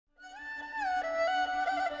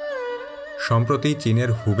সম্প্রতি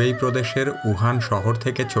চীনের হুবেই প্রদেশের উহান শহর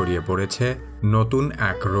থেকে ছড়িয়ে পড়েছে নতুন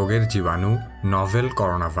এক রোগের জীবাণু নভেল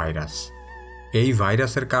করোনা ভাইরাস। এই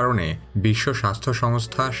ভাইরাসের কারণে বিশ্ব স্বাস্থ্য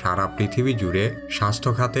সংস্থা সারা পৃথিবী জুড়ে স্বাস্থ্য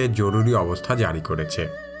খাতে জরুরি অবস্থা জারি করেছে।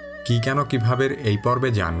 কেন কিভাবে এই পর্বে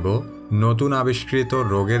জানব নতুন আবিষ্কৃত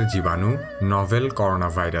রোগের জীবাণু নভেল করোনা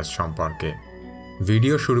ভাইরাস সম্পর্কে।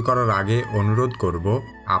 ভিডিও শুরু করার আগে অনুরোধ করব,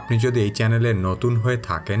 আপনি যদি এই চ্যানেলে নতুন হয়ে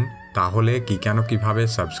থাকেন তাহলে কেন কিভাবে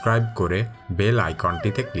সাবস্ক্রাইব করে বেল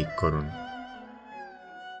আইকনটিতে ক্লিক করুন।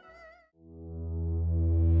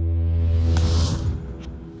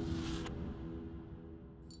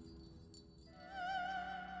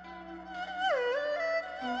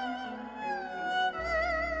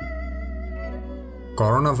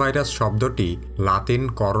 করোনা ভাইরাস শব্দটি লাতিন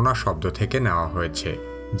করোনা শব্দ থেকে নেওয়া হয়েছে,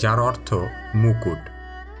 যার অর্থ মুকুট।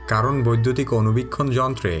 কারণ বৈদ্যুতিক অণুবীক্ষণ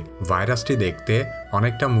যন্ত্রে ভাইরাসটি দেখতে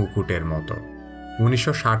অনেকটা মুকুটের মতো।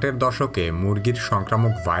 1960-এর দশকে মুরগির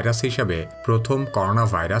সংক্রামক ভাইরাস হিসেবে প্রথম করোনা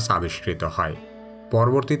ভাইরাস আবিষ্কৃত হয়।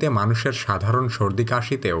 পরবর্তীতে মানুষের সাধারণ সর্দি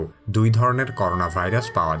কাশিতেও দুই ধরনের করোনা ভাইরাস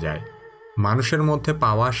পাওয়া যায়। মানুষের মধ্যে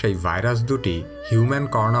পাওয়া সেই ভাইরাস দুটি হিউম্যান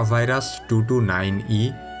করোনা ভাইরাস 229E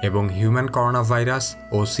এবং হিউম্যান করোনা ভাইরাস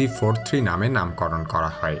OC43 নামে নামকরণ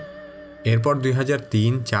করা হয়। এরপর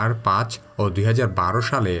 2003, 4, 5 ও 2012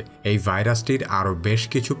 সালে এই ভাইরাসটির আরও বেশ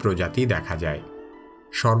কিছু প্রজাতি দেখা যায়।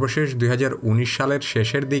 সর্বশেষ 2019 সালের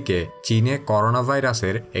শেষের দিকে চীনে করোনা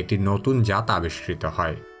ভাইরাসের একটি নতুন জাত আবিষ্কৃত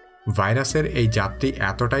হয়। ভাইরাসের এই জাতটি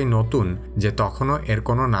এতটাই নতুন যে তখনও এর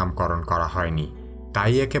কোনো নামকরণ করা হয়নি,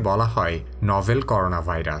 তাই একে বলা হয় নভেল করোনা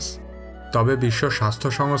ভাইরাস। তবে বিশ্ব স্বাস্থ্য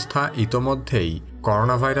সংস্থা ইতোমধ্যেই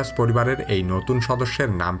করোনা ভাইরাস পরিবারের এই নতুন সদস্যের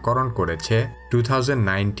নামকরণ করেছে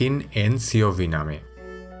 2019 NCOV নামে।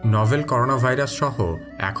 নভেল করোনা ভাইরাস সহ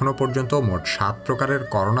এখনও পর্যন্ত মোট 7 প্রকারের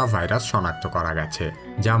করোনা ভাইরাস শনাক্ত করা গেছে,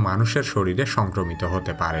 যা মানুষের শরীরে সংক্রমিত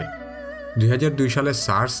হতে পারে। 2002 সালে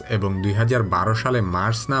সার্স এবং 2012 সালে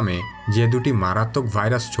মার্স নামে যে দুটি মারাত্মক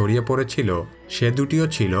ভাইরাস ছড়িয়ে পড়েছিল, সে দুটিও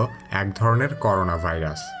ছিল এক ধরনের করোনা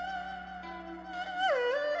ভাইরাস।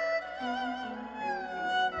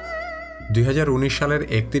 2019 সালের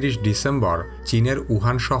 31 ডিসেম্বর চীনের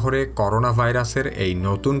উহান শহরে করোনা ভাইরাসের এই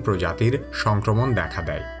নতুন প্রজাতির সংক্রমণ দেখা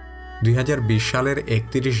দেয়। 2020 সালের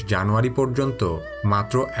 31 জানুয়ারি পর্যন্ত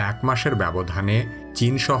মাত্র এক মাসের ব্যবধানে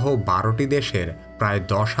চীনসহ 12টি দেশের প্রায়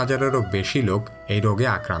 10,000-এরও বেশি লোক এই রোগে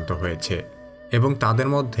আক্রান্ত হয়েছে এবং তাদের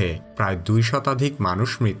মধ্যে প্রায় 2 শতাধিক মানুষ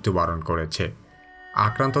মৃত্যুবরণ করেছে।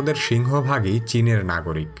 আক্রান্তদের সিংহভাগই চীনের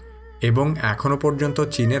নাগরিক এবং এখনও পর্যন্ত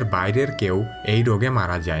চীনের বাইরের কেউ এই রোগে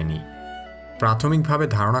মারা যায়নি। প্রাথমিকভাবে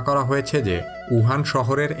ধারণা করা হয়েছে যে উহান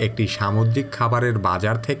শহরের একটি সামুদ্রিক খাবারের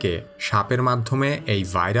বাজার থেকে সাপের মাধ্যমে এই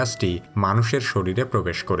ভাইরাসটি মানুষের শরীরে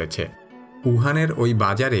প্রবেশ করেছে। উহানের ওই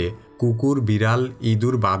বাজারে কুকুর, বিড়াল,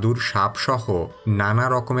 ইঁদুর, বাদুড়, সাপ সহ নানা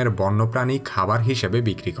রকমের বন্যপ্রাণী খাবার হিসেবে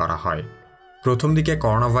বিক্রি করা হয়। প্রথম দিকে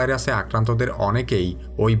করোনা ভাইরাসে আক্রান্তদের অনেকেই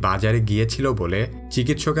ওই বাজারে গিয়েছিল বলে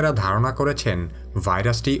চিকিৎসকেরা ধারণা করেছেন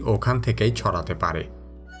ভাইরাসটি ওখান থেকেই ছড়াতে পারে।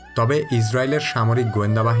 তবে ইসরায়েলের সামরিক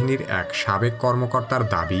গোয়েন্দা বাহিনীর এক সাবেক কর্মকর্তার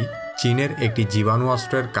দাবি, চীনের একটি জীবাণু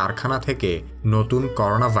অস্ত্রের কারখানা থেকে নতুন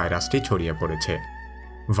করোনা ভাইরাসটি ছড়িয়ে পড়েছে।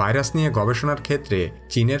 ভাইরাস নিয়ে গবেষণার ক্ষেত্রে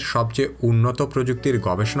চীনের সবচেয়ে উন্নত প্রযুক্তির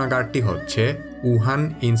গবেষণাগারটি হচ্ছে উহান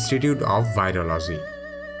ইনস্টিটিউট অব ভাইরোলজি।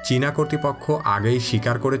 চীনা কর্তৃপক্ষ আগেই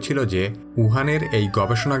স্বীকার করেছিল যে উহানের এই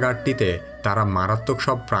গবেষণাগারটিতে তারা মারাত্মক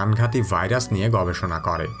সব প্রাণঘাতী ভাইরাস নিয়ে গবেষণা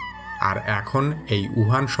করে, আর এখন এই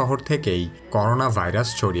উহান শহর থেকেই করোনা ভাইরাস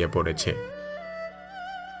ছড়িয়ে পড়েছে।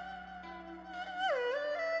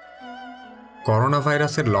 করোনা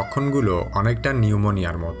ভাইরাসের লক্ষণগুলো অনেকটা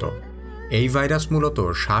নিউমোনিয়ার মতো। এই ভাইরাস মূলত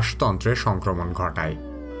শ্বাসতন্ত্রে সংক্রমণ ঘটায়।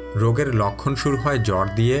 রোগের লক্ষণ শুরু হয় জ্বর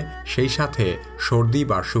দিয়ে, সেই সাথে সর্দি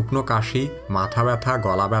বা শুকনো কাশি, মাথা ব্যথা,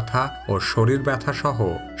 গলা ব্যথা ও শরীর ব্যথা সহ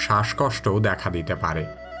শ্বাসকষ্টও দেখা দিতে পারে।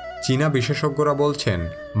 চীনা বিশেষজ্ঞরা বলছেন,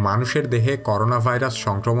 মানুষের দেহে করোনা ভাইরাস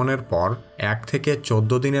সংক্রমণের পর 1 থেকে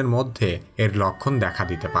 14 দিনের মধ্যে এর লক্ষণ দেখা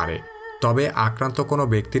দিতে পারে। তবে আক্রান্ত কোনো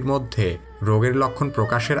ব্যক্তির মধ্যে রোগের লক্ষণ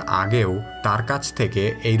প্রকাশের আগেও তার কাছ থেকে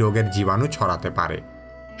এই রোগের জীবাণু ছড়াতে পারে।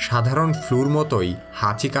 সাধারণ ফ্লুর মতোই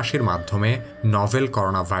হাঁচি কাশির মাধ্যমে নভেল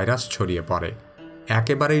করোনা ভাইরাস ছড়িয়ে পড়ে।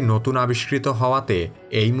 একেবারেই নতুন আবিষ্কৃত হওয়াতে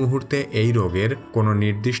এই মুহূর্তে এই রোগের কোনো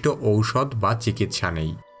নির্দিষ্ট ঔষধ বা চিকিৎসা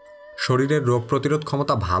নেই। শরীরের রোগ প্রতিরোধ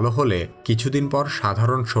ক্ষমতা ভালো হলে কিছুদিন পর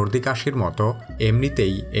সাধারণ সর্দি কাশির মতো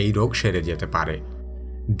এমনিতেই এই রোগ সেরে যেতে পারে।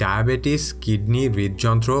 ডায়াবেটিস, কিডনি,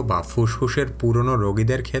 হৃদযন্ত্র বা ফুসফুসের পুরনো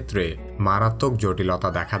রোগীদের ক্ষেত্রে মারাত্মক জটিলতা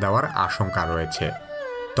দেখা দেওয়ার আশঙ্কা রয়েছে।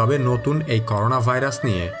 তবে নতুন এই করোনা ভাইরাস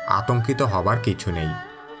নিয়ে আতঙ্কিত হবার কিছু নেই,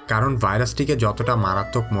 কারণ ভাইরাসটিকে যতটা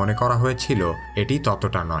মারাত্মক মনে করা হয়েছিল এটি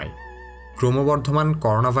ততটা নয়। ক্রমবর্ধমান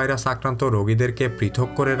করোনা ভাইরাস আক্রান্ত রোগীদেরকে পৃথক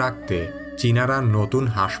করে রাখতে চীনারা নতুন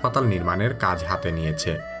হাসপাতাল নির্মাণের কাজ হাতে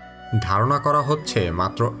নিয়েছে। ধারণা করা হচ্ছে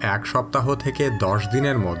মাত্র 1 সপ্তাহ থেকে 10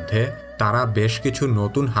 দিনের মধ্যে তারা বেশ কিছু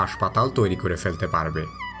নতুন হাসপাতাল তৈরি করে ফেলতে পারবে।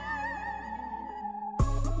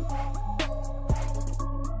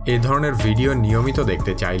 এই ধরনের ভিডিও নিয়মিত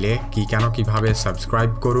দেখতে চাইলে কেন কিভাবে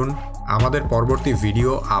সাবস্ক্রাইব করুন। আমাদের পরবর্তী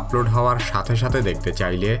ভিডিও আপলোড হওয়ার সাথে সাথে দেখতে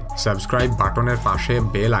চাইলে সাবস্ক্রাইব বাটনের পাশে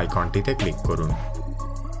বেল আইকনটিতে ক্লিক করুন।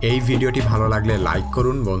 এই ভিডিওটি ভালো লাগলে লাইক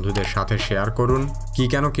করুন, বন্ধুদের সাথে শেয়ার করুন।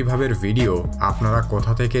 কেন কিভাবে ভিডিও আপনারা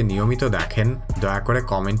কোথা থেকে নিয়মিত দেখেন দয়া করে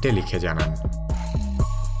কমেন্টে লিখে জানান।